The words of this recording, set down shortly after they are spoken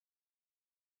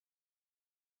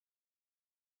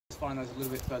find those a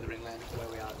little bit further inland to where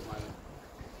we are at the moment.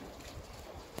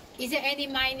 Is there any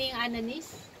mining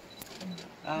underneath?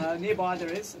 Nearby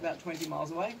there is, about 20 miles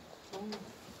away.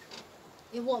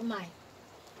 In what mine?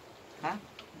 Huh?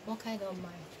 What kind of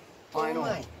mine? Iron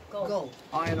ore. Gold.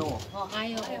 Iron ore. Oh,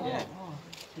 iron ore. Yeah.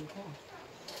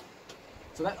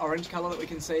 So that orange colour that we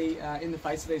can see in the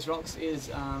face of these rocks is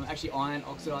actually iron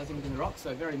oxidising within the rocks,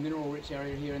 so very mineral-rich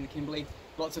area here in the Kimberley.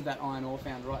 Lots of that iron ore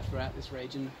found right throughout this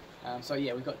region. So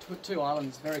yeah, we've got two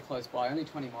islands very close by, only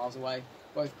 20 miles away.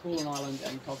 Both Coolin Island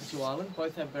and Cockatoo Island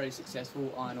both have very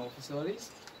successful iron ore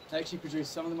facilities. They actually produce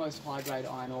some of the most high-grade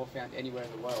iron ore found anywhere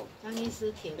in the world.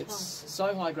 It's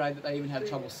so high-grade that they even have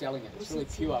trouble selling it. It's really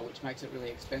pure, which makes it really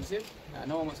expensive.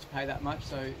 No one wants to pay that much,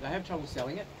 so they have trouble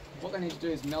selling it. What they need to do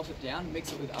is melt it down,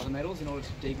 mix it with other metals in order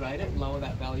to degrade it, lower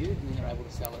that value, and then they're able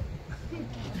to sell it.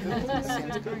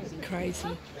 Crazy.